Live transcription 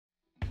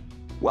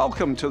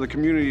Welcome to the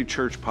Community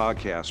Church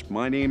Podcast.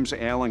 My name's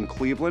Alan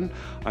Cleveland.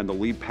 I'm the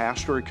lead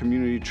pastor at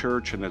Community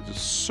Church, and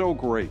it's so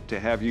great to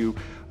have you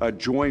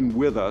join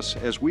with us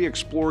as we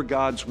explore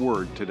God's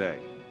Word today.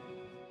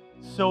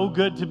 So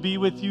good to be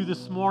with you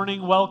this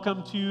morning.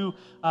 Welcome to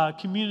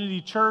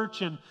Community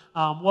Church, and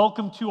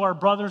welcome to our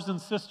brothers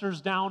and sisters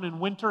down in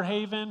Winter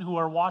Haven who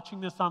are watching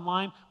this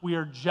online. We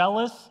are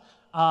jealous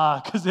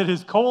because it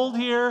is cold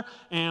here,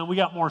 and we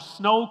got more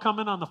snow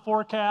coming on the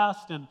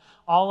forecast, and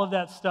all of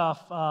that stuff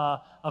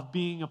of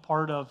being a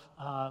part of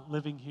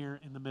living here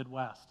in the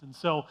Midwest. And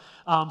so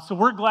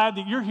we're glad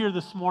that you're here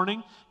this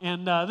morning.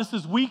 And this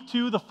is week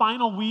 2, the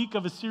final week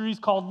of a series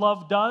called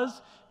Love Does.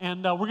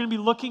 And we're going to be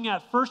looking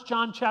at 1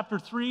 John chapter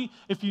 3.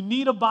 If you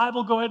need a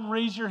Bible, go ahead and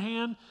raise your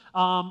hand,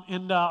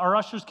 and our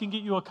ushers can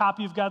get you a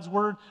copy of God's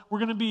Word. We're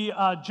going to be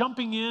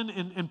jumping in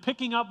and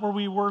picking up where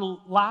we were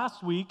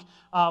last week.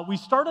 We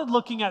started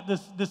looking at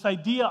this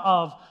idea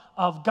of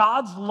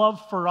God's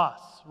love for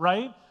us,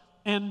 right?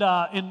 And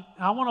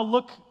I want to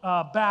look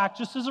back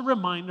just as a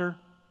reminder.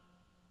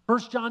 1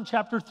 John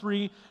chapter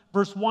 3,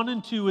 verse 1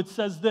 and 2, it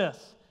says this: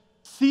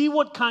 see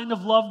what kind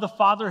of love the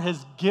Father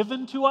has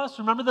given to us.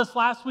 Remember this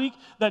last week?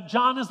 That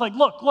John is like,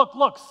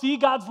 look, see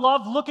God's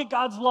love? Look at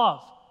God's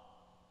love.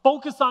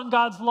 Focus on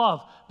God's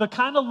love. The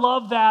kind of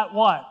love that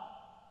what?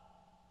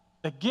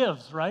 That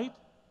gives, right?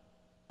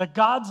 That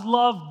God's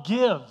love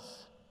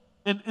gives.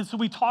 And so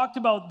we talked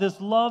about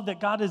this love that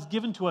God has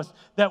given to us,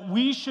 that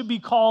we should be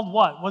called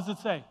what? What does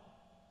it say?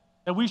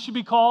 That we should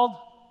be called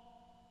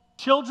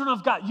children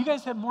of God. You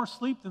guys had more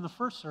sleep than the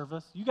first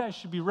service. You guys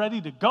should be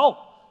ready to go,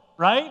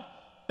 right?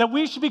 That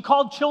we should be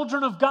called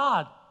children of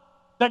God.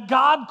 That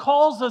God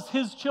calls us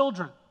His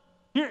children.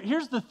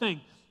 Here's the thing.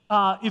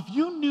 If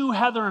you knew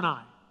Heather and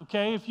I,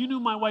 okay, if you knew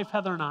my wife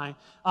Heather and I,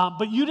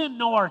 but you didn't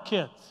know our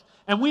kids,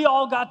 and we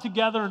all got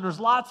together, and there's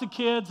lots of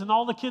kids, and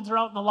all the kids are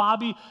out in the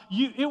lobby,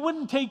 it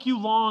wouldn't take you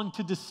long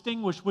to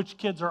distinguish which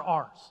kids are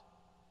ours,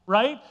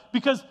 right?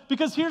 Because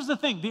here's the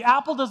thing. The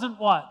apple doesn't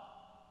what?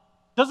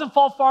 Doesn't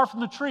fall far from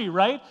the tree,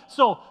 right?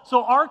 So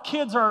our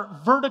kids are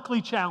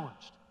vertically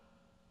challenged.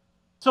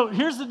 So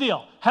here's the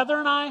deal. Heather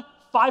and I,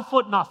 5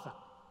 foot nothing,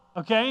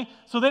 okay?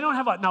 So they don't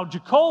have now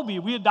Jacoby,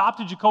 we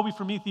adopted Jacoby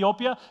from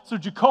Ethiopia. So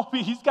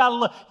Jacoby, he's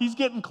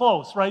getting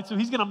close, right? So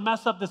he's going to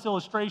mess up this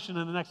illustration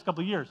in the next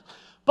couple of years.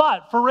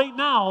 But for right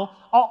now,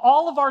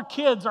 all of our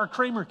kids are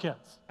Kramer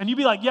kids. And you'd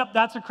be like, yep,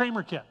 that's a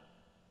Kramer kid.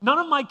 None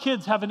of my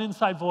kids have an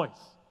inside voice.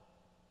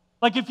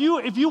 Like if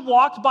you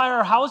walked by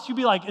our house, you'd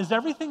be like, is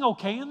everything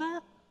okay in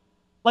there?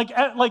 Like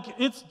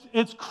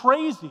it's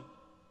crazy.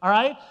 All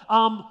right.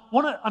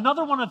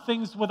 Another one of the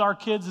things with our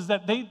kids is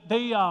that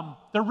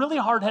they're really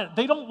hard-headed.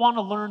 They don't want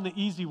to learn the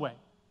easy way,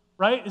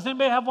 right? Does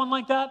anybody have one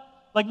like that?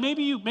 Like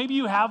maybe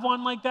you have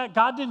one like that.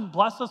 God didn't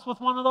bless us with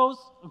one of those,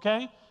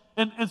 okay?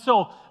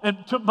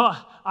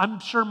 I'm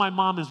sure my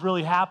mom is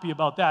really happy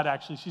about that.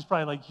 Actually, she's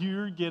probably like,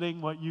 you're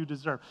getting what you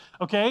deserve,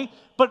 okay?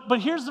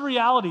 But here's the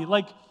reality: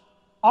 like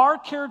our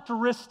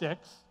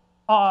characteristics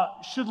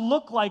should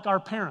look like our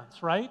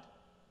parents, right?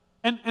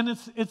 And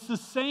it's the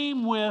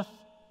same with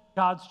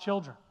God's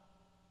children.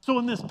 So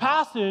in this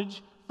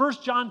passage, 1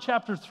 John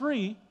chapter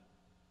 3,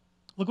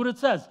 look what it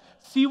says.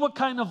 See what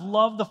kind of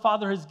love the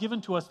Father has given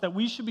to us, that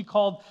we should be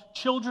called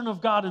children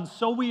of God, and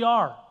so we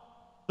are.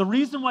 The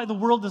reason why the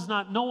world does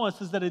not know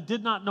us is that it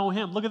did not know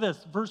Him. Look at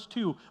this, verse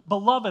 2.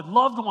 Beloved,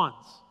 loved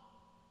ones,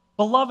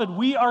 beloved,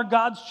 we are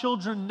God's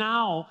children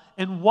now,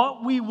 and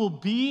what we will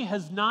be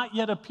has not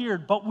yet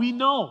appeared, but we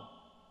know.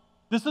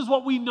 This is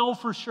what we know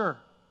for sure,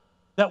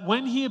 that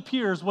when He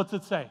appears, what's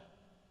it say?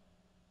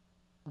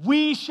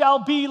 We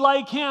shall be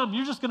like Him.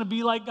 You're just going to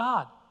be like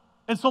God.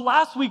 And so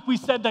last week we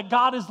said that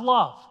God is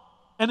love.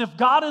 And if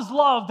God is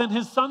love, then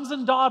His sons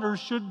and daughters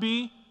should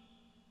be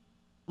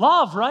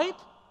love, right?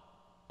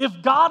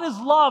 If God is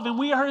love and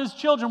we are His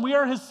children, we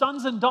are His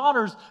sons and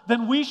daughters,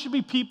 then we should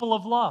be people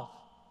of love.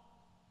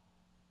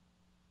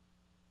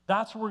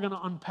 That's what we're going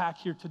to unpack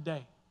here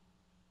today.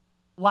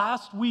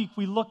 Last week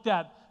we looked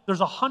at, there's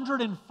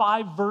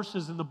 105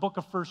 verses in the book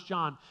of 1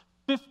 John.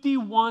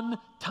 51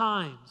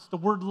 times the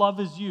word love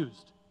is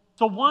used.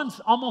 So once,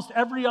 almost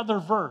every other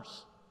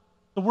verse,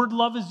 the word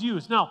love is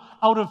used. Now,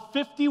 out of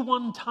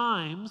 51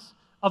 times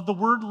of the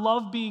word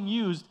love being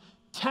used,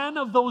 10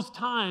 of those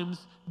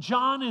times,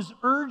 John is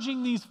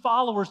urging these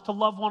followers to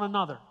love one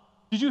another.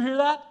 Did you hear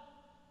that?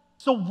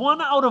 So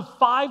 1 out of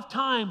 5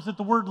 times that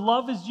the word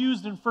love is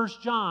used in 1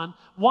 John,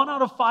 1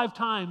 out of 5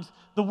 times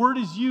the word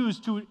is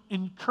used to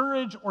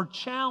encourage or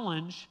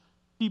challenge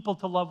people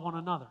to love one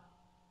another.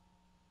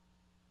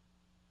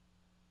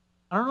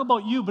 I don't know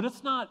about you, but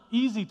it's not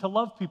easy to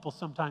love people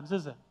sometimes,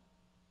 is it?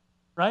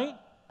 Right?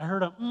 I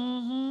heard a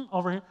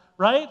over here,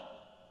 right?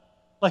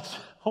 Like,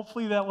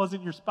 hopefully that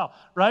wasn't your spouse,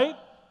 right?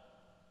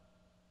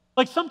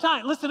 Like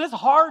sometimes, listen, it's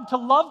hard to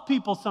love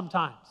people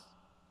sometimes.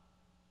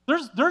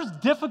 There's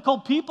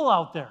difficult people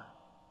out there.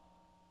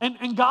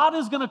 And God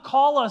is going to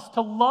call us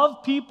to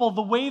love people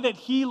the way that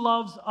He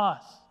loves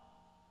us.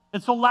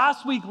 And so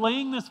last week,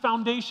 laying this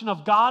foundation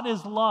of God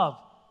is love,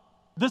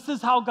 This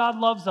is how God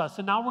loves us.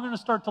 And now we're going to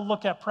start to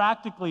look at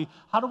practically,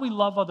 how do we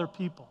love other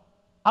people?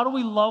 How do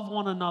we love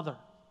one another?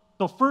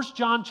 So 1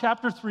 John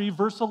chapter 3,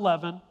 verse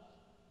 11.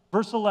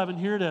 Verse 11,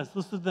 here it is.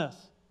 Listen to this.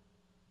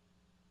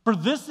 For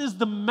this is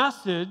the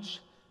message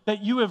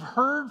that you have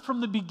heard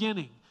from the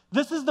beginning.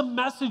 This is the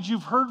message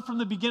you've heard from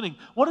the beginning.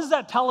 What does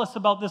that tell us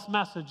about this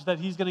message that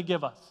he's going to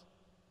give us?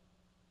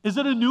 Is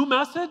it a new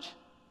message?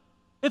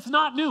 It's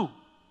not new,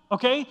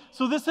 okay?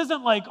 So this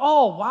isn't like,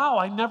 oh, wow,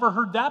 I never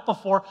heard that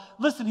before.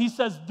 Listen, he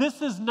says,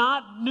 this is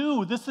not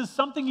new. This is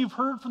something you've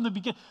heard from the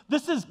beginning.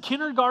 This is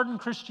kindergarten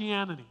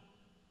Christianity.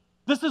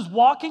 This is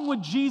walking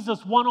with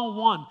Jesus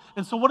 101.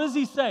 And so what does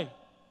he say?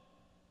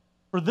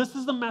 For this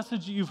is the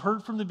message that you've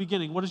heard from the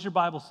beginning. What does your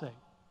Bible say?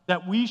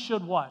 That we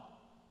should what?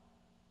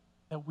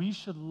 That we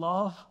should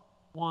love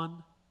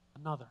one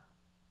another.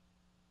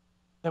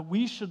 That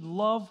we should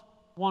love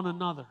one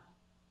another.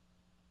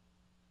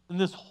 And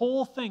this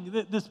whole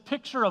thing, this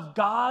picture of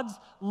God's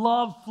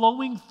love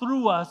flowing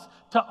through us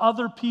to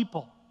other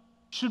people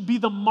should be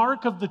the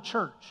mark of the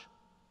church.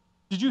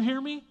 Did you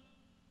hear me?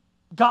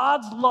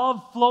 God's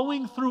love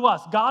flowing through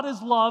us. God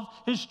is love.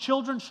 His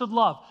children should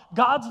love.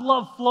 God's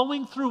love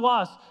flowing through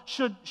us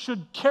should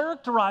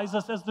characterize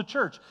us as the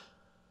church.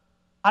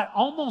 I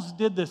almost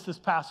did this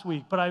past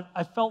week, but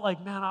I felt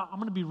like, man, I'm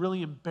going to be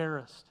really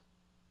embarrassed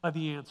by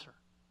the answer.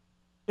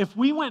 If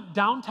we went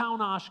downtown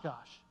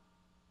Oshkosh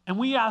and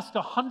we asked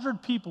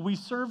 100 people, we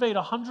surveyed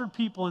 100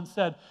 people and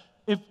said,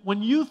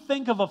 when you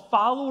think of a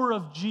follower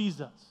of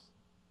Jesus,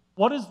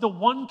 what is the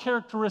one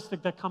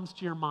characteristic that comes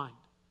to your mind?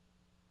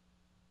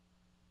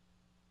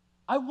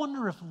 I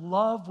wonder if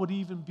love would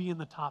even be in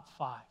the top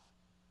 5.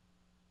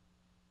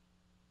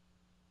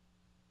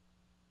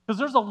 Because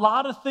there's a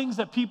lot of things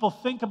that people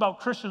think about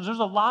Christians. There's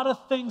a lot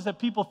of things that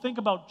people think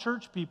about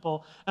church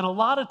people, and a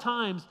lot of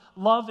times,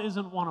 love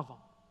isn't one of them.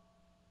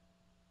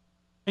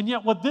 And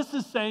yet what this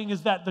is saying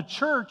is that the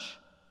church,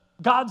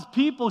 God's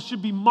people,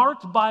 should be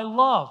marked by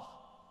love.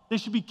 They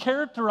should be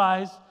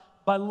characterized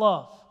by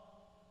love.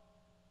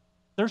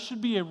 There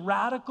should be a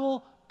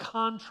radical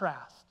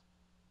contrast,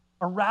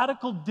 a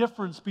radical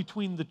difference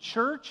between the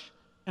church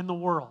and the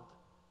world.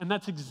 And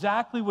that's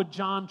exactly what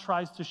John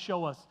tries to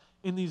show us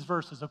in these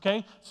verses,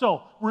 okay?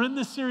 So we're in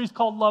this series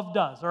called Love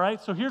Does, all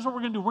right? So here's what we're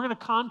going to do. We're going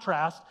to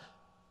contrast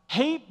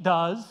hate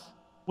does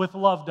with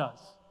love does,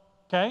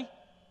 okay?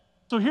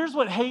 So here's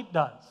what hate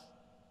does.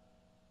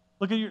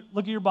 Look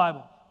at your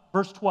Bible,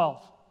 verse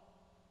 12.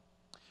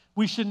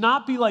 We should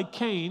not be like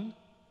Cain,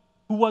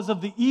 who was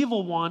of the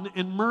evil one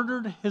and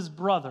murdered his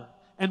brother.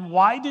 And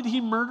why did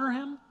he murder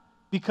him?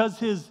 Because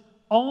his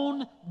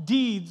own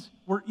deeds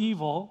were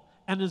evil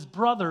and his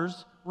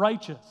brother's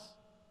righteous.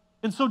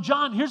 And so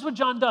John, here's what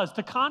John does.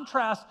 To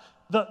contrast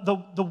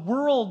the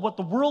world, what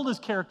the world is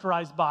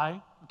characterized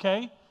by,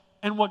 okay,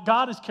 and what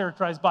God is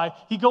characterized by,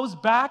 he goes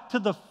back to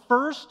the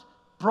first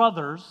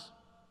brothers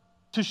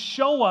to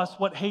show us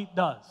what hate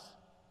does.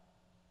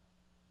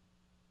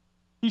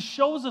 He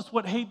shows us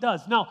what hate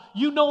does. Now,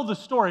 you know the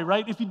story,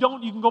 right? If you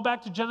don't, you can go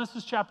back to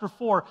Genesis chapter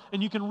 4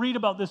 and you can read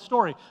about this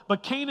story.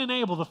 But Cain and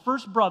Abel, the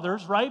first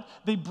brothers, right?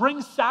 They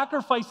bring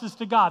sacrifices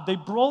to God. They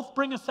both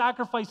bring a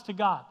sacrifice to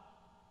God.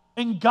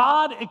 And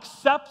God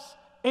accepts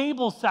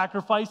Abel's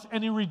sacrifice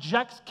and he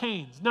rejects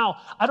Cain's. Now,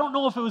 I don't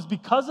know if it was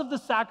because of the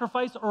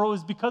sacrifice or it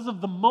was because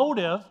of the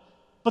motive,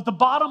 but the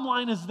bottom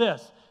line is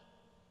this.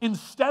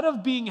 Instead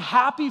of being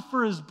happy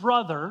for his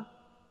brother,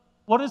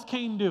 what does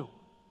Cain do?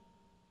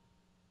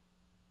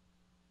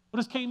 What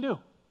does Cain do?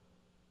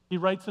 He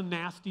writes a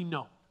nasty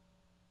note.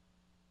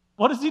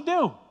 What does he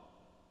do?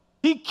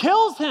 He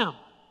kills him.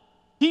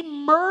 He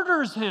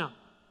murders him.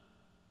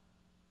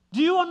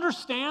 Do you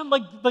understand?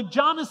 Like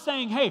John is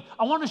saying, hey,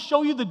 I want to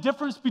show you the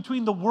difference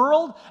between the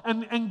world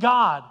and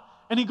God.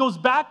 And he goes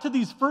back to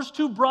these first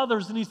two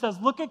brothers and he says,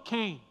 look at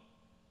Cain.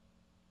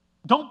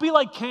 Don't be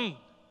like Cain.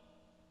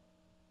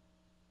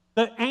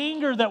 The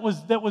anger that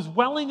was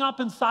welling up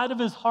inside of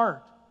his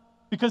heart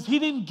because he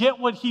didn't get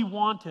what he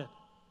wanted.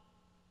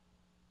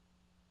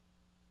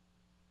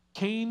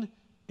 Cain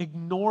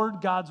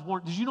ignored God's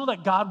warning. Did you know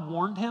that God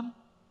warned him?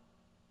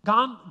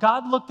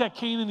 God looked at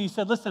Cain and he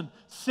said, listen,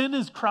 sin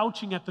is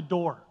crouching at the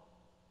door.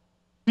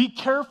 Be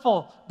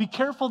careful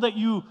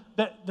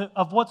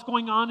of what's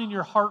going on in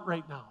your heart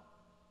right now.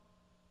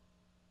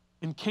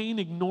 And Cain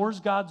ignores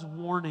God's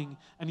warning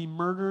and he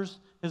murders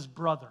his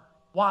brother.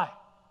 Why?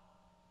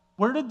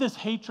 Where did this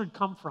hatred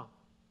come from?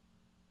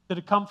 Did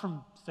it come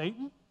from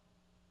Satan?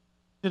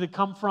 Did it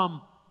come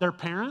from their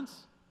parents?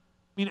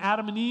 I mean,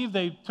 Adam and Eve,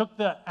 they took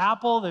the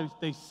apple,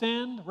 they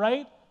sinned,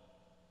 right?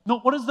 No,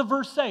 what does the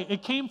verse say?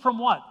 It came from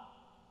what?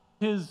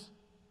 His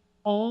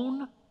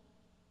own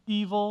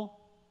evil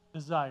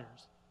desires,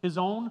 his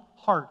own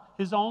heart,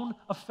 his own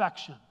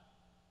affection.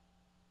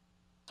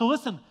 So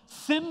listen,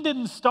 sin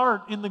didn't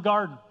start in the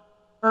garden.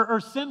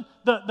 Or sin,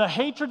 the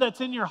hatred that's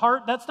in your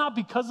heart, that's not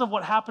because of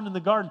what happened in the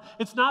garden.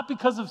 It's not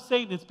because of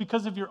Satan. It's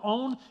because of your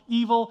own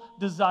evil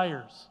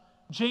desires.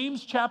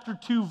 James chapter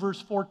 2, verse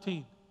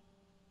 14.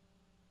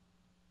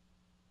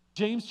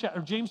 James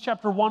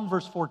chapter 1,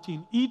 verse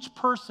 14. Each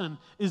person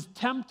is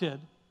tempted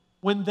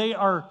when they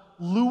are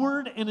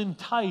lured and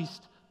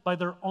enticed by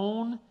their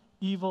own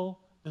evil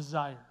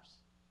desires.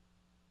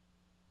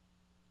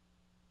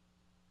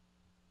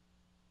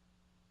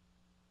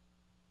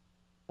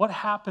 What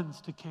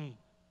happens to Cain?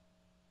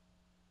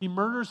 He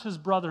murders his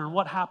brother, and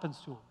what happens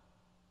to him?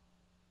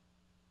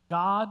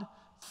 God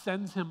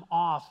sends him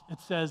off, it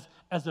says,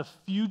 as a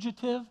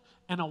fugitive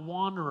and a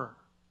wanderer.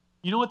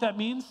 You know what that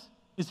means?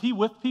 Is he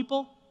with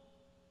people?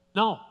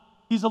 No,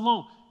 he's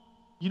alone.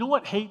 You know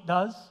what hate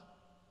does?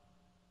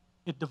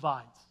 It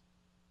divides.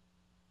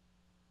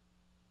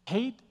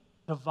 Hate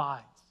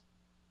divides.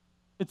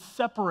 It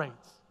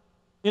separates.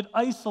 It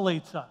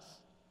isolates us.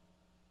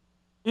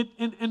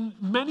 And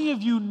many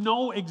of you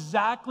know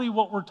exactly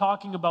what we're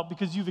talking about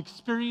because you've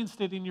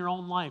experienced it in your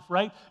own life,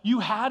 right?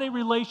 You had a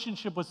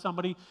relationship with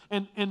somebody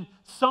and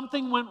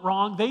something went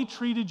wrong. They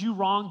treated you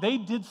wrong. They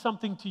did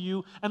something to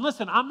you. And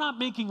listen, I'm not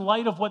making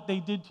light of what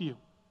they did to you.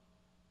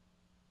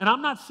 And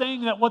I'm not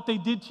saying that what they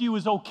did to you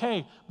is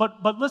okay.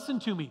 But listen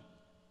to me.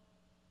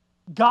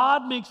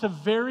 God makes a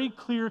very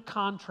clear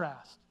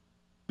contrast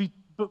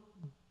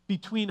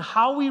between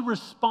how we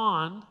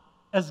respond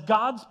as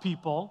God's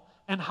people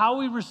and how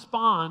we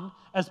respond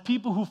as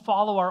people who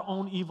follow our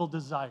own evil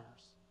desires.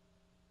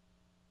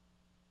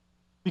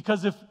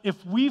 Because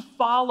if we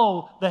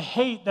follow the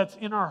hate that's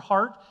in our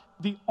heart,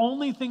 the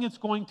only thing it's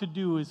going to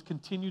do is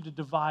continue to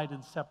divide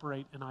and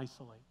separate and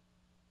isolate.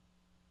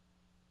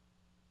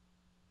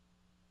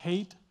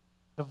 Hate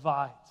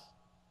divides.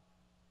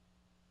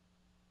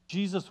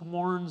 Jesus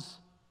warns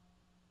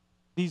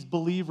these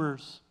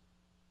believers.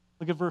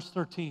 Look at verse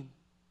 13.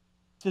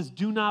 It says,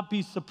 "Do not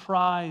be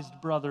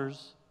surprised,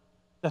 brothers,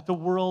 that the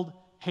world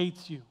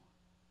hates you."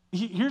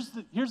 Here's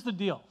the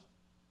deal.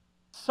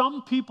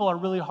 Some people are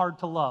really hard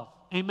to love.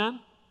 Amen?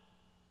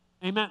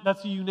 Amen.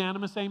 That's a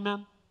unanimous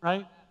amen,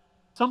 right?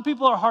 Some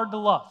people are hard to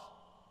love,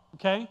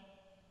 okay?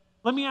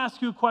 Let me ask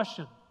you a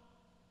question.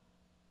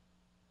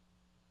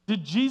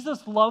 Did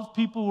Jesus love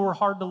people who were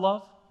hard to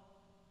love?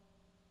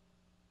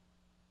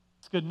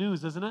 It's good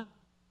news, isn't it?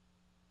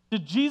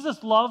 Did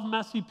Jesus love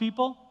messy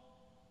people?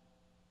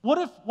 What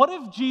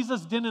if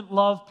Jesus didn't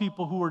love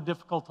people who were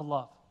difficult to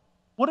love?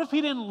 What if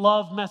he didn't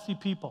love messy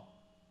people?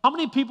 How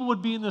many people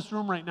would be in this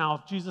room right now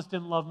if Jesus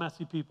didn't love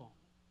messy people?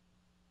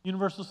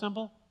 Universal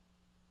simple?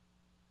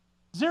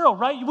 Zero,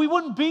 right? We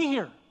wouldn't be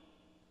here.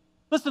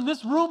 Listen,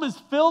 this room is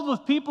filled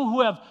with people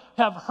who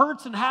have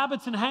hurts and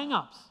habits and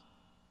hang-ups.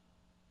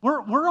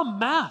 We're a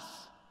mess.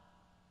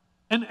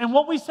 And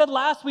what we said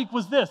last week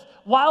was this: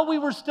 while we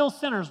were still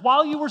sinners,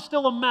 while you were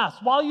still a mess,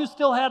 while you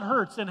still had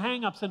hurts and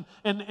hang-ups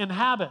and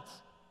habits,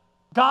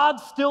 God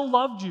still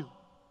loved you.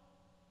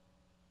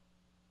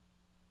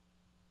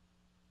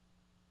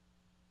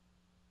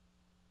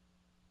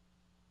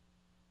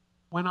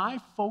 When I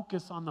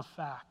focus on the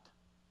fact,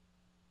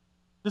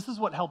 this is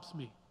what helps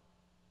me.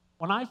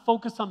 When I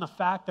focus on the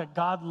fact that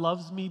God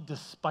loves me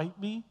despite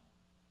me,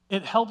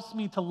 it helps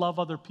me to love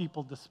other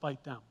people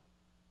despite them.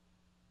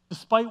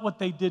 Despite what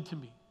they did to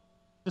me,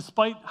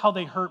 despite how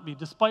they hurt me,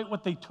 despite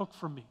what they took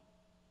from me.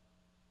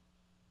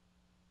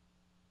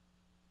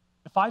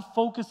 If I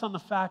focus on the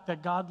fact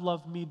that God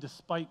loved me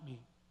despite me,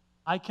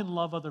 I can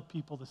love other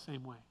people the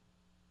same way.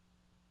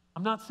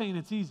 I'm not saying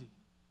it's easy,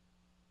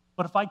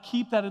 but if I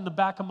keep that in the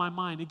back of my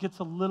mind, it gets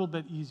a little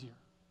bit easier.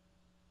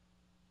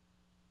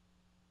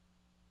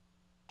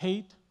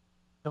 Hate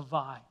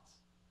divides.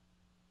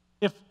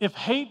 If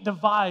hate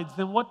divides,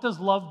 then what does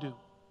love do?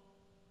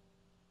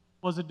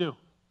 What does it do?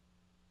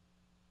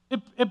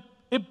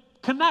 It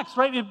connects,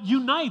 right? It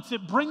unites.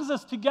 It brings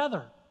us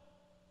together.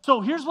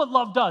 So here's what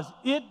love does.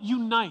 It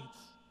unites.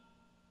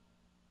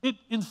 It,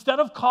 instead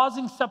of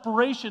causing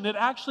separation, it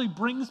actually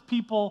brings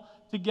people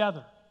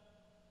together.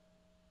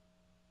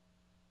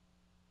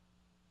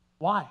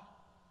 Why?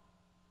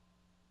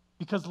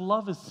 Because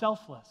love is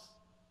selfless.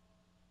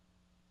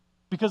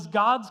 Because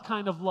God's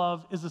kind of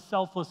love is a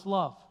selfless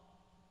love.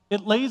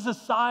 It lays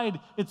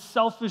aside its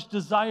selfish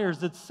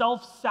desires, its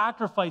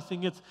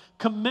self-sacrificing, its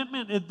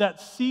commitment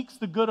that seeks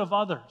the good of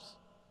others.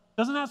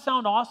 Doesn't that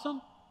sound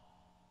awesome?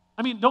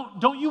 I mean,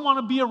 don't you want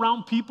to be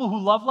around people who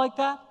love like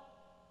that?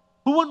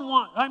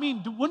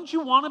 Wouldn't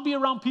you want to be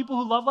around people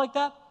who love like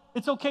that?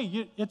 It's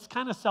okay. It's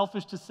kind of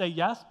selfish to say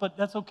yes, but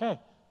that's okay.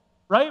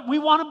 Right? We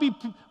want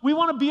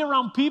to be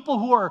around people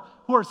who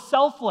are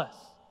selfless,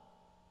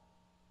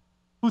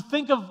 who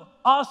think of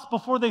us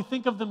before they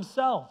think of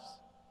themselves.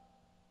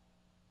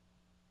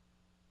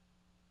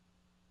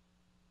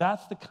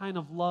 That's the kind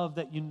of love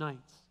that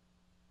unites.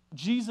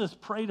 Jesus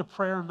prayed a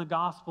prayer in the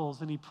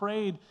Gospels, and he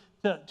prayed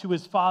to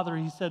his Father.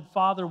 He said,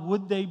 "Father,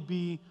 would they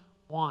be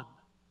one?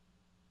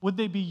 Would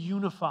they be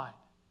unified?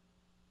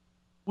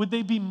 Would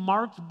they be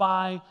marked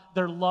by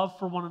their love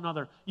for one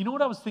another?" You know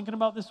what I was thinking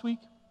about this week?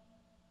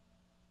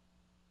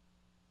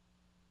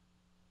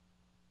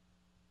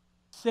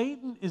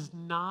 Satan is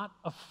not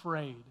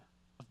afraid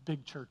of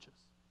big churches.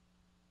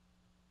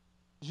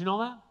 Did you know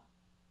that?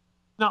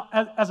 Now,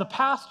 as a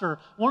pastor,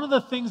 one of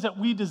the things that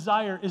we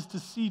desire is to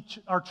see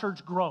our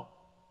church grow,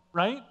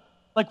 right?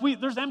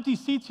 There's empty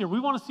seats here. We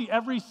want to see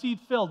every seat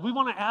filled. We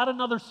want to add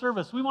another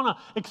service. We want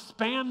to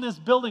expand this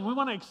building. We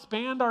want to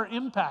expand our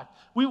impact.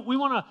 We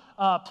want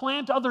to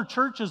plant other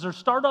churches or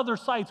start other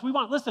sites. We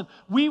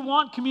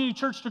want community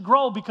church to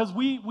grow because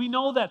we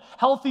know that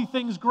healthy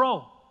things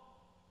grow.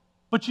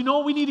 But you know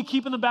what we need to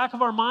keep in the back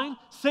of our mind?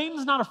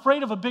 Satan's not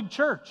afraid of a big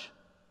church.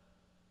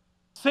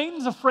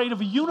 Satan's afraid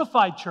of a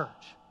unified church.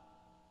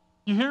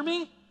 You hear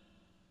me?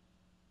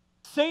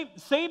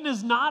 Satan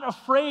is not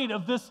afraid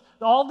of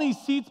all these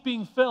seats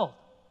being filled,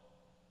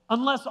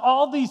 unless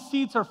all these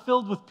seats are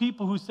filled with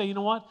people who say, you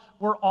know what?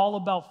 We're all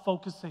about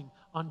focusing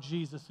on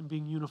Jesus and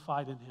being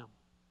unified in him.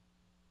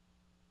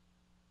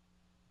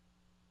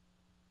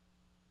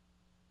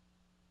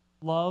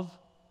 Love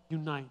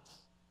unites.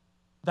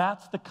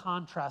 That's the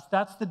contrast.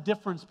 That's the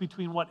difference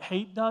between what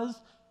hate does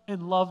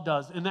and love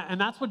does. And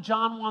that's what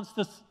John wants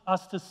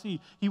us to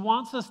see. He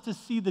wants us to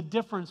see the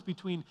difference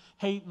between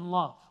hate and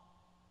love.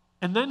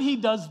 And then he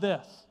does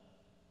this.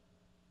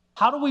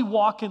 How do we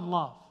walk in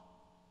love?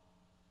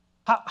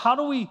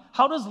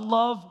 What does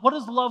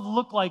love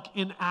look like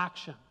in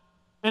action?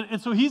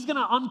 And so he's going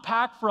to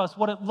unpack for us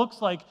what it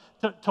looks like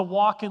to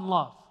walk in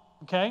love,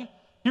 okay?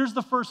 Here's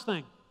the first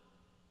thing.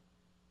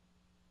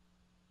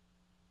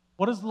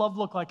 What does love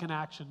look like in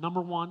action?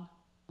 Number one,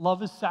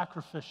 love is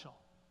sacrificial.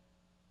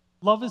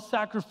 Love is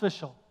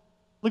sacrificial.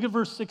 Look at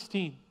verse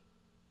 16.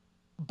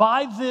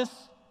 By this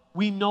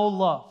we know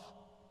love.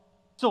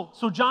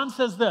 So John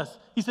says this.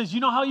 He says, you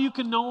know how you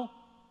can know?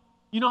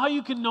 You know how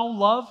you can know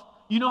love?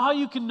 You know how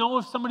you can know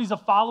if somebody's a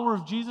follower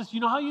of Jesus? You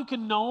know how you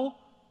can know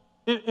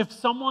if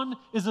someone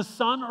is a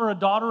son or a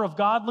daughter of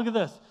God? Look at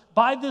this.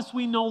 By this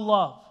we know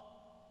love,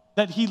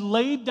 that he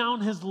laid down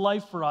his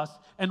life for us,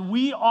 and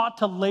we ought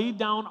to lay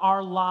down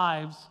our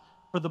lives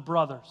for the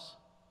brothers.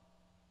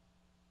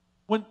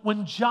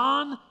 When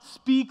John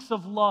speaks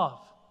of love,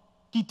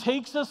 he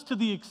takes us to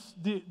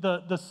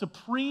the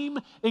supreme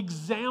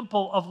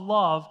example of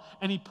love,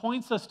 and he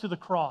points us to the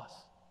cross.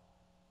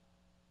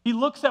 He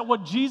looks at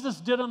what Jesus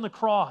did on the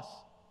cross.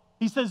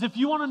 He says, if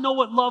you want to know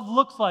what love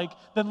looks like,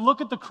 then look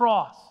at the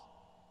cross.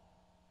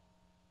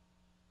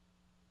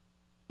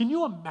 Can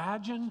you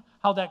imagine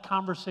how that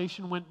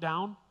conversation went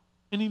down?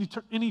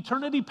 In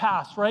eternity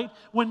past, right?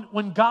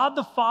 When God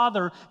the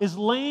Father is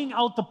laying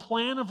out the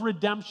plan of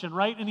redemption,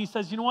 right? And he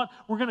says, you know what?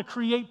 We're going to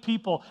create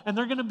people, and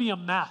they're going to be a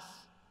mess.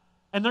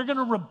 And they're going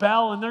to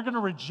rebel, and they're going to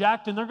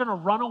reject, and they're going to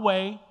run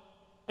away.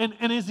 And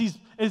as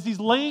he's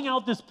laying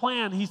out this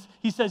plan,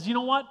 he says, you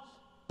know what?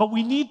 But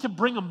we need to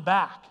bring them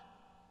back.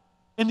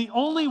 And the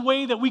only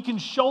way that we can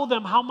show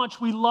them how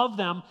much we love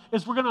them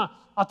is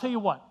I'll tell you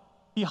what.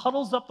 He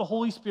huddles up the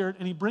Holy Spirit,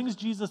 and he brings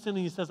Jesus in, and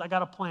he says, I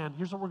got a plan.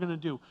 Here's what we're going to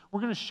do. We're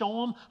going to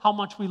show them how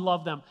much we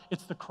love them.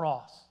 It's the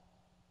cross.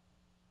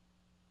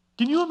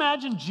 Can you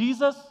imagine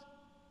Jesus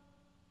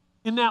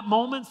in that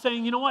moment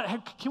saying, you know what,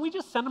 can we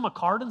just send him a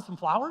card and some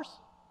flowers?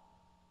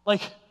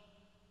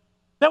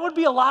 That would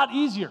be a lot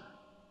easier.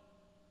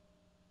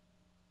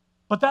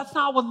 But that's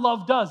not what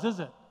love does, is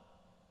it?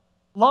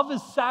 Love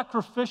is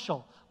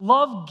sacrificial.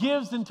 Love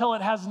gives until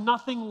it has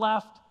nothing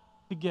left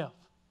to give.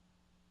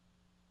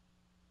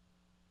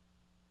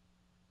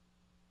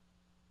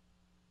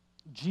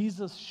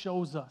 Jesus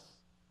shows us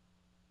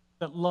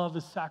that love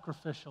is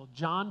sacrificial.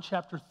 John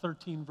chapter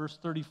 13, verse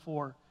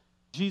 34.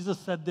 Jesus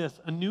said this,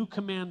 a new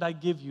command I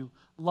give you,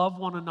 love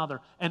one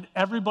another. And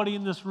everybody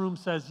in this room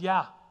says,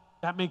 yeah,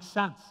 that makes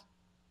sense.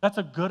 That's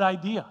a good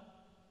idea.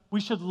 We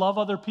should love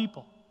other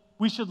people.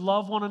 We should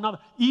love one another.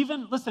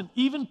 Even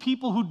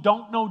people who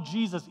don't know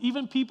Jesus,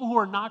 even people who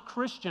are not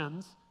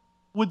Christians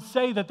would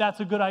say that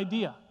that's a good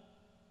idea.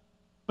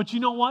 But you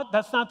know what?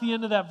 That's not the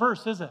end of that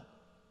verse, is it?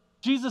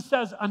 Jesus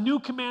says, a new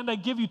command I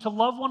give you, to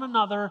love one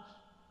another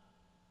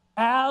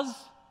as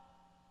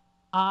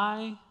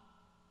I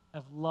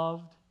have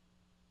loved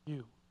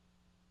you.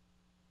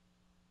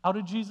 How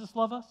did Jesus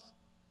love us?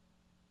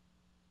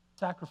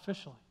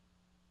 Sacrificially.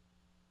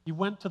 He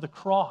went to the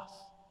cross.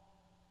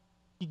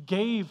 He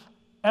gave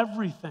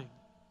everything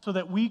so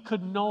that we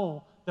could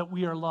know that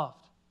we are loved.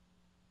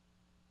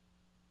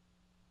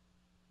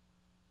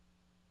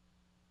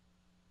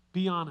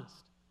 Be honest.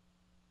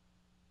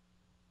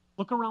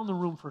 Look around the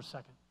room for a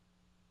second.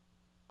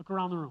 Look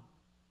around the room.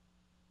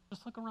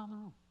 Just look around the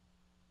room.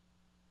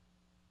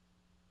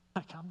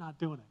 I'm not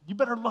doing it. You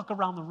better look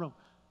around the room.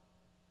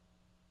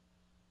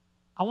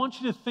 I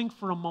want you to think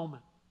for a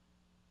moment.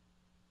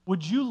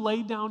 Would you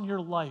lay down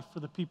your life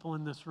for the people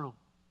in this room?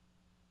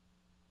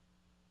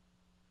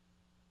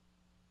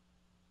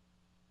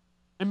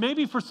 And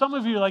maybe for some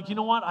of you, you're like, you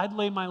know what? I'd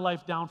lay my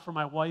life down for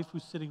my wife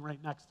who's sitting right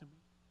next to me.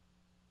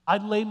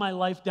 I'd lay my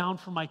life down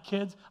for my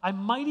kids. I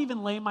might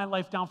even lay my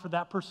life down for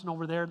that person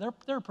over there.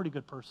 They're a pretty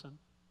good person.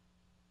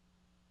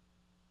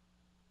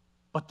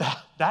 But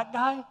that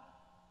guy?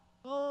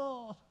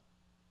 Oh.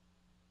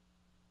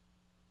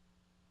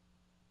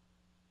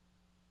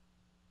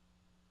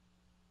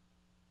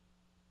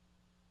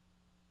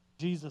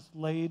 Jesus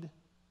laid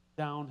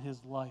down his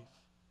life.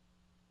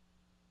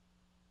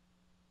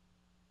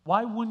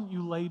 Why wouldn't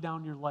you lay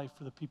down your life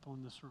for the people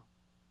in this room?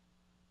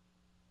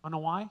 I know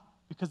why?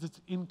 Because it's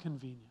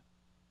inconvenient.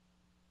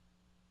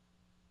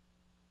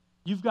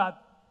 You've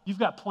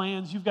got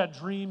plans, you've got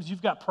dreams,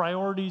 you've got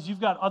priorities,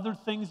 you've got other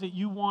things that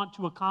you want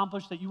to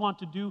accomplish, that you want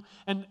to do,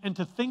 and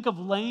to think of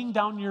laying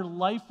down your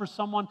life for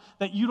someone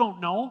that you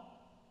don't know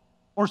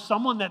or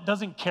someone that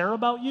doesn't care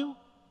about you.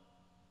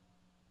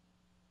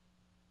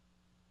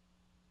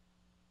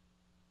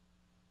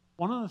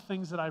 One of the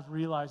things that I've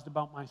realized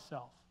about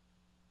myself,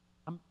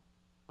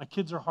 my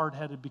kids are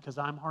hard-headed because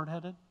I'm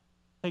hard-headed.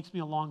 It takes me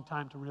a long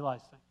time to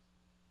realize things.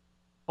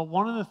 But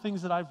one of the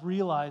things that I've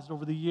realized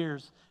over the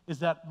years is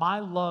that my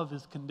love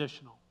is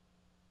conditional.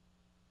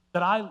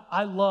 That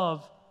I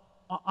love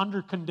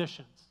under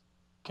conditions,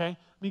 okay?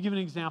 Let me give you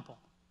an example.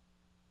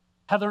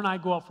 Heather and I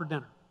go out for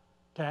dinner,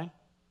 okay?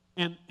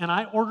 And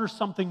I order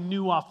something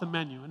new off the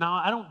menu. Now,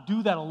 I don't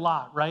do that a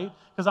lot, right?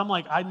 Because I'm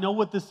like, I know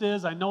what this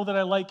is. I know that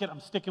I like it. I'm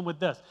sticking with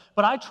this.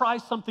 But I try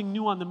something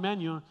new on the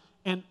menu,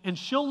 and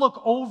she'll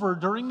look over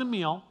during the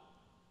meal,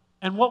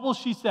 and what will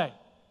she say?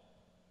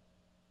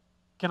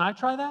 Can I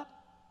try that?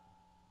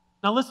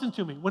 Now listen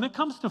to me. When it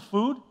comes to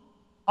food,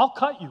 I'll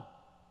cut you.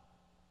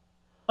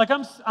 Like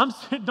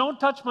don't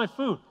touch my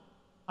food,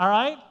 all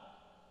right?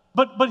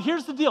 But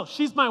here's the deal.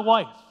 She's my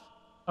wife,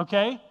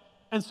 okay?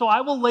 And so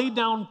I will lay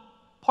down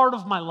part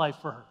of my life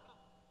for her.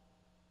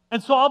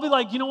 And so I'll be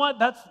like, you know what?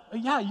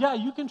 Yeah,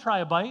 you can try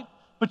a bite.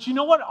 But you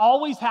know what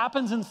always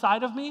happens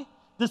inside of me?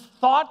 This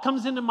thought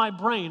comes into my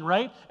brain,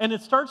 right? And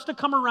it starts to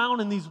come around,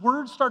 and these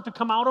words start to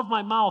come out of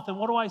my mouth. And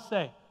what do I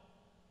say?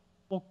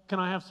 Well, can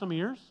I have some of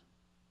yours?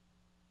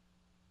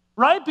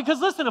 Right? Because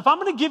listen, if I'm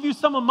going to give you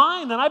some of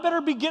mine, then I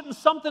better be getting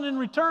something in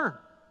return.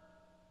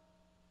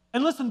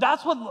 And listen,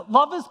 that's what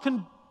love is,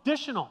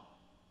 conditional.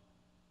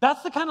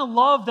 That's the kind of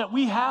love that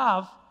we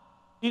have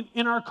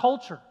in our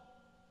culture.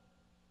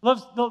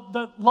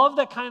 The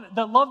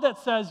love that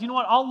says, you know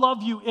what, I'll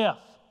love you if.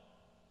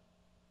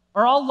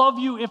 Or I'll love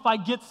you if I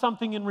get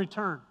something in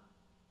return.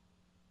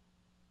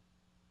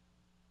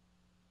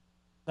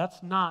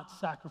 That's not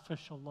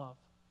sacrificial love.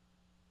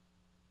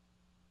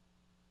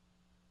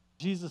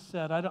 Jesus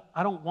said,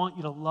 I don't want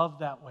you to love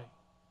that way.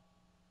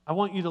 I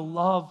want you to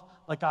love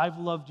like I've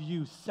loved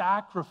you,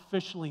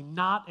 sacrificially,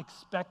 not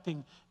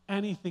expecting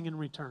anything in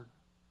return.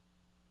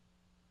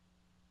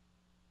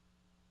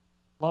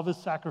 Love is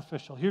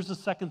sacrificial. Here's the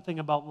second thing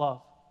about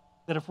love,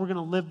 that if we're going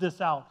to live this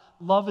out,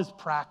 love is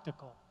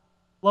practical.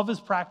 Love is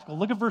practical.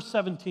 Look at verse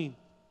 17.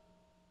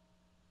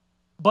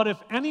 But if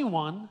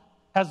anyone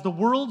has the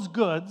world's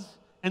goods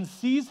and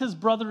sees his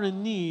brother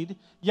in need,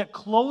 yet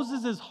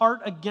closes his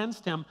heart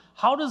against him,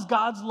 how does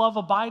God's love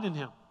abide in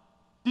him?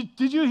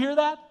 Did you hear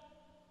that?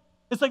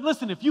 It's like,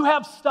 listen, if you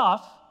have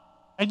stuff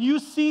and you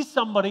see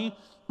somebody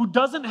who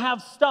doesn't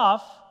have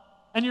stuff,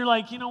 and you're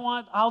like, you know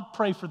what, I'll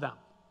pray for them.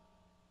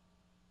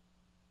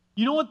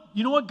 You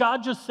know what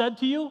God just said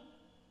to you?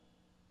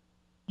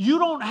 You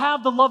don't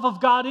have the love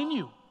of God in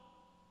you.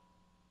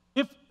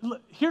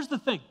 Here's the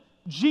thing.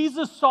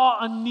 Jesus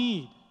saw a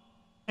need,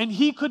 and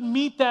he could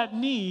meet that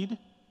need,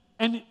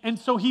 and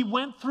so he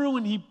went through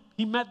and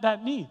he met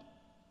that need.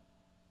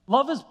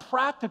 Love is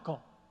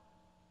practical.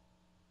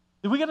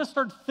 We got to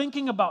start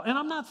thinking about, and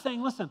I'm not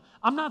saying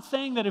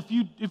that if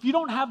you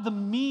don't have the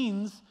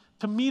means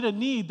to meet a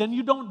need, then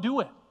you don't do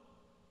it.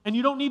 And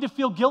you don't need to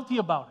feel guilty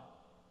about it.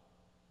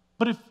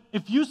 But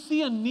if you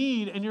see a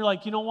need and you're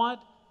like, you know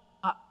what?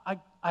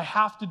 I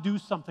have to do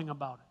something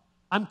about it.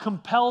 I'm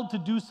compelled to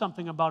do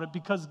something about it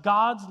because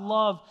God's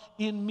love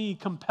in me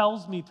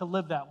compels me to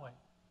live that way.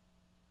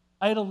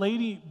 I had a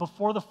lady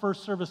before the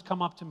first service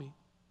come up to me.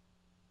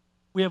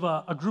 We have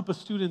a group of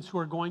students who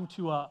are going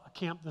to a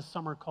camp this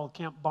summer called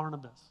Camp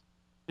Barnabas.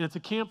 And it's a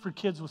camp for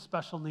kids with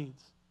special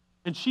needs.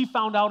 And she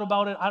found out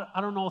about it,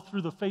 I don't know,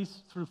 through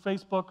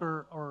Facebook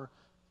or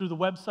through the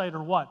website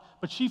or what,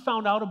 but she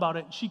found out about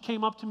it. She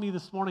came up to me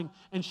this morning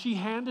and she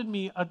handed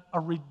me a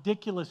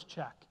ridiculous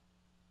check.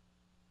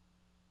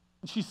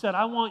 And she said,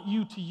 I want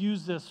you to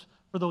use this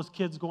for those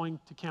kids going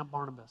to Camp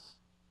Barnabas.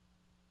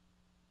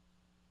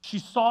 She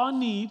saw a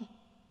need,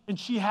 and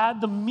she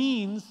had the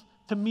means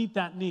to meet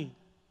that need.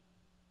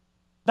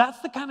 That's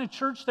the kind of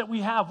church that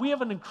we have. We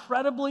have an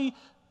incredibly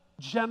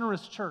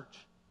generous church,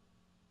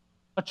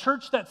 a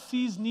church that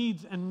sees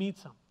needs and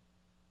meets them.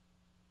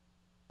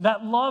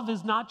 That love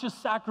is not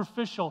just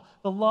sacrificial.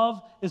 The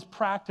love is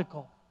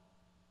practical.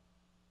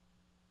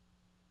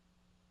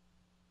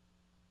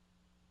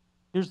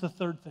 Here's the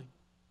third thing.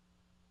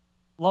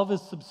 Love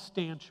is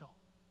substantial.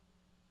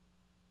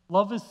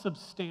 Love is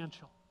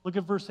substantial. Look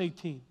at verse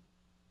 18.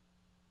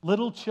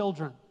 Little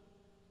children.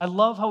 I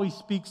love how he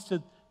speaks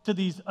to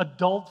these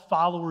adult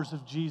followers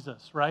of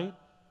Jesus, right?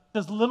 He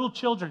says, little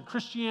children,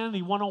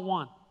 Christianity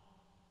 101.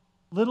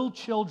 Little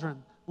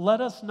children,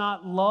 let us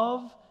not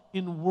love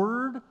in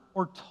word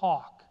or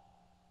talk,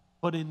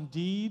 but in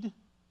deed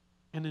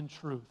and in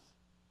truth.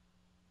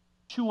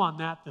 Chew on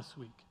that this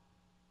week.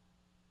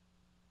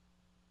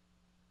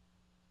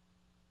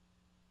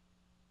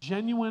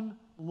 Genuine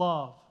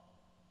love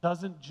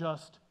doesn't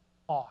just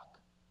talk,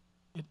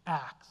 it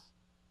acts.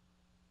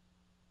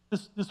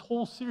 This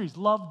whole series,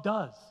 love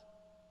does.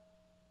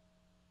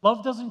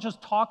 Love doesn't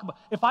just talk about.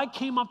 If I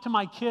came up to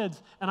my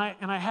kids and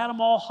I had them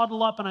all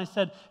huddle up and I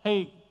said,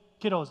 hey,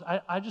 kiddos,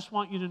 I just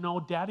want you to know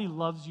Daddy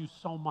loves you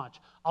so much.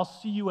 I'll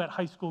see you at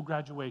high school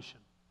graduation.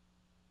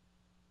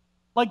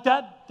 Like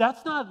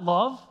that's not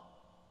love,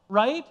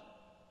 right?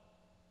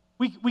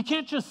 We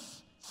can't just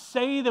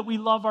say that we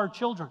love our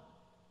children.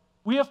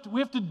 We have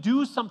to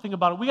do something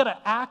about it. We got to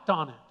act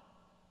on it.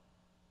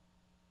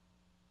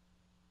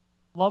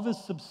 Love is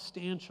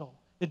substantial.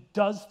 It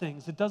does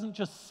things. It doesn't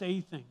just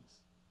say things.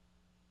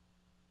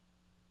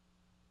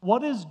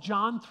 What is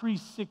John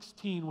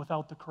 3:16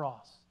 without the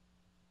cross?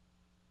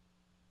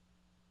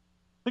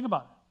 Think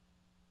about it.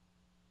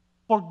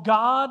 For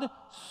God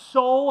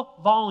so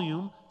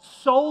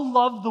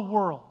loved the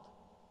world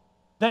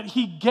that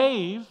he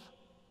gave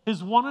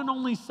his one and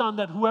only Son,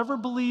 that whoever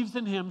believes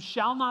in him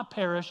shall not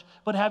perish,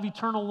 but have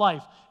eternal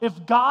life.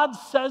 If God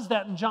says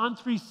that in John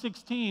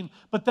 3:16,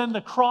 but then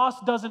the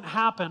cross doesn't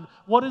happen,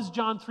 what is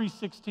John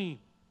 3:16?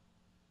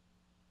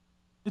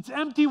 It's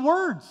empty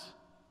words.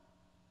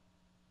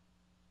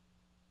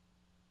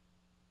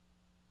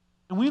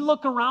 And we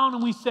look around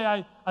and we say,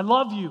 I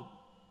love you.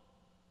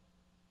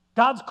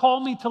 God's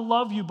called me to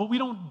love you, but we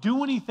don't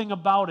do anything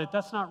about it.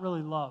 That's not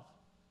really love.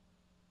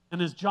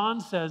 And as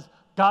John says,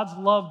 God's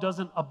love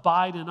doesn't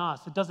abide in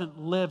us. It doesn't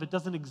live. It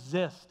doesn't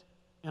exist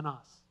in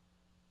us.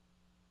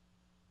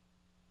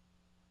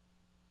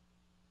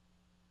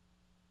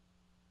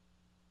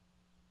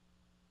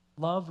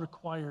 Love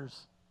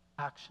requires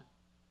action.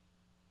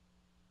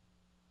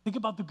 Think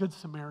about the Good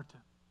Samaritan.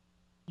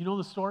 You know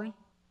the story,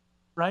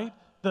 right?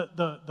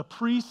 The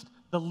priest,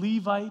 the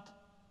Levite,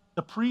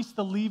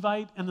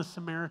 and the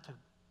Samaritan.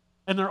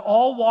 And they're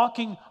all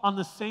walking on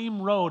the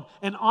same road.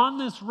 And on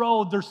this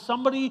road, there's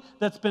somebody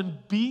that's been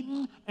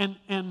beaten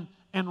and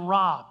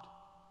robbed.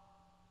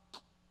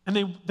 And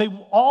they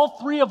all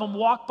three of them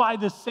walk by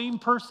this same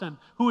person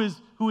who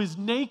is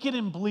naked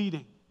and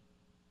bleeding.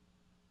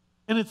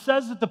 And it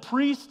says that the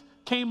priest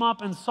came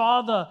up and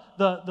saw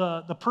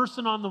the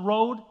person on the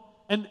road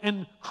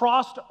and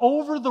crossed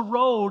over the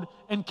road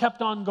and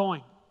kept on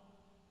going.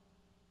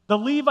 The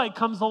Levite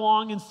comes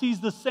along and sees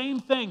the same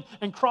thing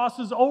and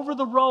crosses over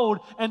the road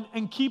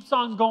and keeps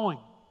on going.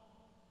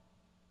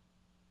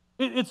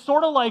 It's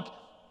sort of like,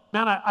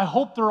 man, I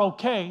hope they're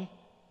okay,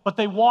 but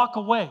they walk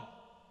away.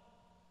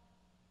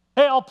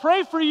 Hey, I'll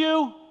pray for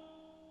you.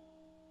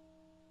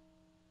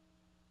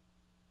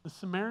 The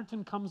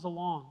Samaritan comes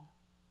along,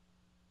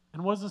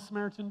 and what does the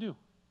Samaritan do?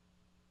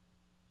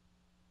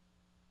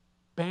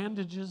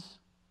 Bandages,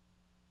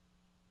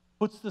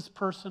 puts this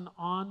person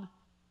on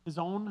his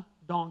own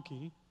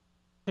donkey,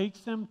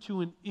 takes them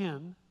to an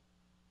inn,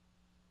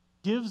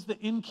 gives the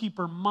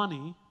innkeeper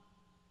money.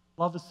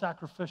 Love is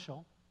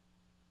sacrificial.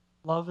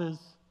 Love is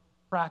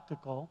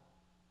practical.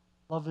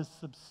 Love is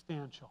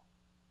substantial.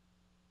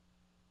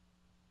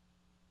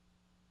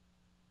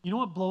 You know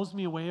what blows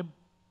me away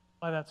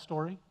by that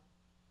story?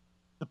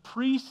 The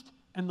priest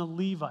and the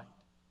Levite.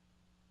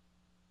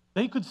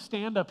 They could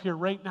stand up here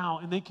right now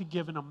and they could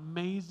give an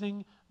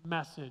amazing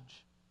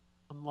message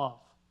on love.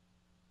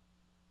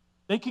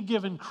 They could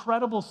give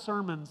incredible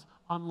sermons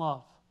on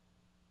love.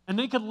 And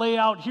they could lay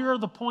out, here are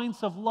the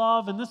points of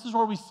love, and this is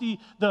where we see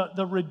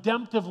the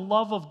redemptive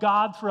love of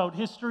God throughout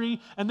history.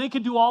 And they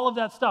could do all of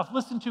that stuff.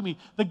 Listen to me.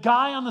 The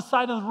guy on the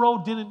side of the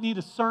road didn't need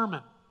a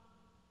sermon.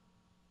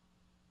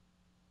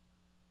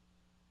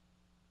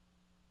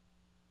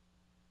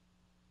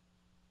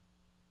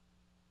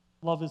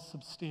 Love is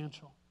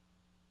substantial.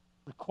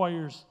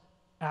 Requires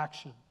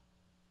action.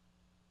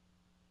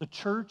 The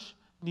church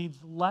needs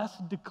less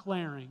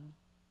declaring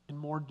and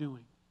more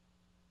doing.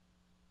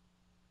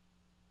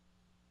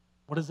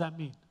 What does that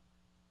mean?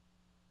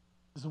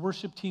 As the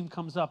worship team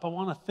comes up, I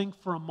want to think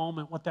for a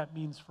moment what that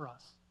means for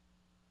us.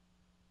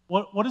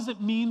 What does it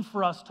mean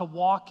for us to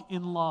walk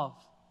in love?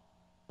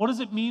 What does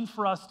it mean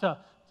for us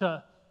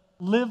to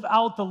live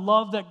out the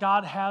love that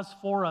God has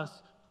for us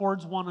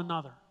towards one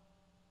another?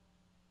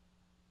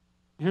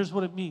 Here's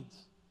what it means.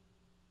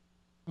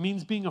 It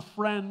means being a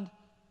friend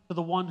to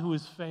the one who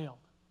has failed.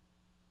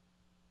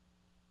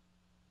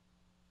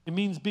 It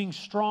means being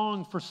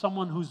strong for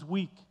someone who's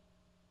weak.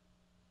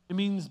 It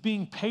means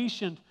being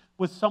patient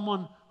with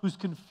someone who's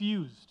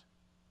confused.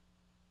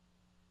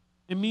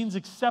 It means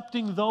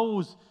accepting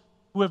those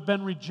who have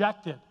been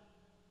rejected.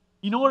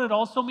 You know what it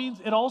also means?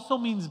 It also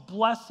means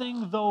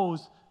blessing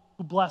those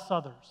who bless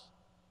others.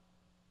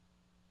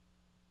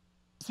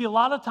 See, a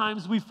lot of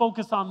times we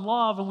focus on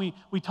love and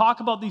we talk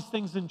about these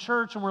things in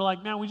church and we're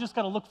like, man, we just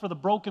got to look for the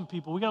broken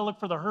people. We got to look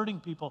for the hurting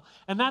people.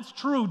 And that's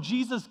true.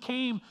 Jesus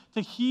came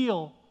to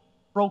heal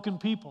broken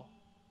people.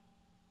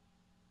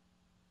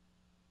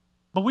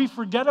 But we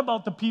forget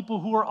about the people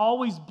who are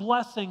always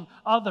blessing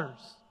others.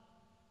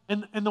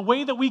 And the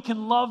way that we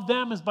can love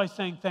them is by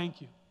saying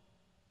thank you.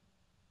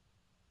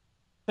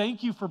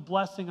 Thank you for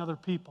blessing other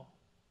people.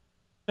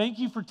 Thank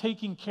you for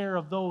taking care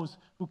of those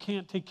who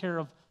can't take care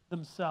of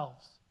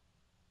themselves.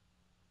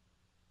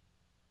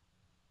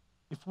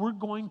 If we're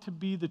going to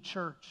be the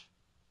church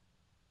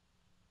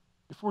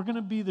If we're going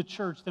to be the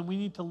church, then we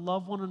need to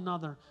love one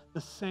another the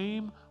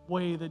same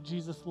way that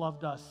Jesus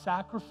loved us,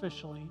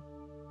 sacrificially,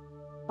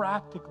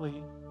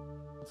 practically,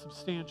 and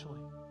substantially.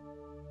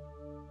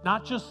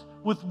 Not just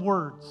with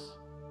words,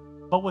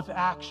 but with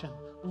action.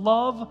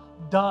 Love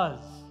does.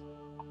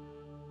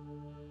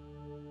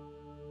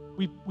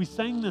 We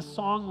sang this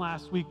song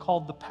last week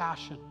called "The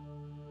Passion,"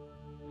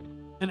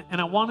 and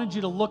I wanted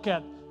you to look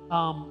at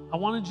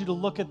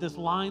this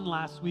line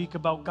last week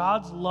about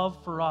God's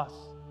love for us.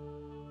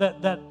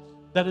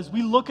 That as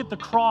we look at the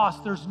cross,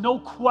 there's no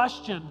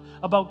question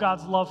about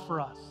God's love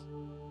for us.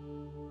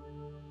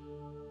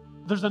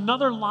 There's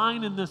another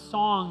line in this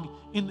song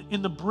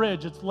in the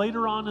bridge. It's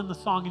later on in the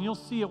song, and you'll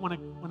see it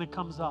when it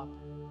comes up.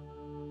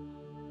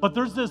 But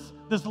there's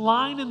this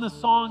line in the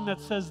song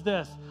that says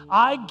this: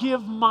 I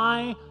give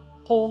my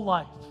whole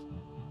life.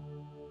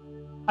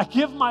 I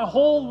give my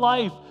whole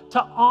life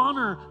to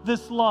honor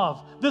this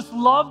love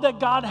that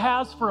God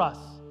has for us.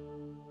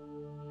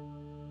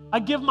 I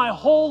give my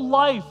whole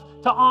life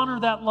to honor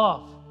that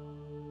love.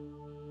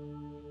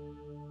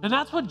 And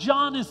that's what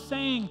John is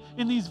saying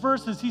in these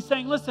verses. He's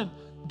saying, listen,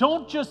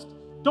 don't just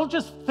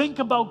think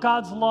about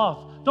God's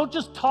love. Don't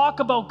just talk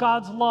about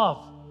God's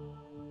love.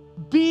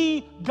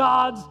 Be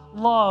God's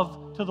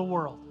love to the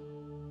world.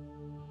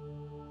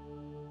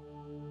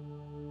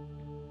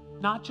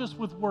 Not just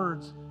with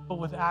words, but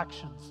with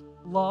actions.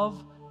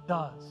 Love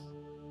does.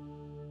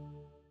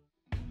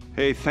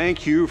 Hey,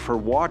 thank you for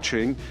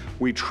watching.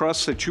 We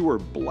trust that you were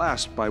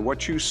blessed by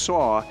what you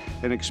saw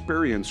and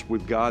experienced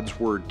with God's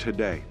Word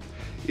today.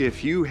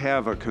 If you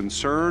have a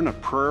concern, a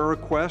prayer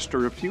request,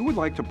 or if you would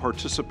like to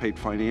participate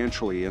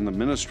financially in the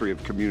ministry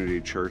of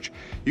Community Church,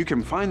 you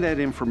can find that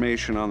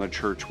information on the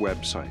church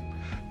website.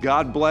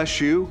 God bless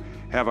you.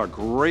 Have a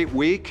great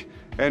week,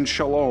 and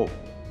shalom.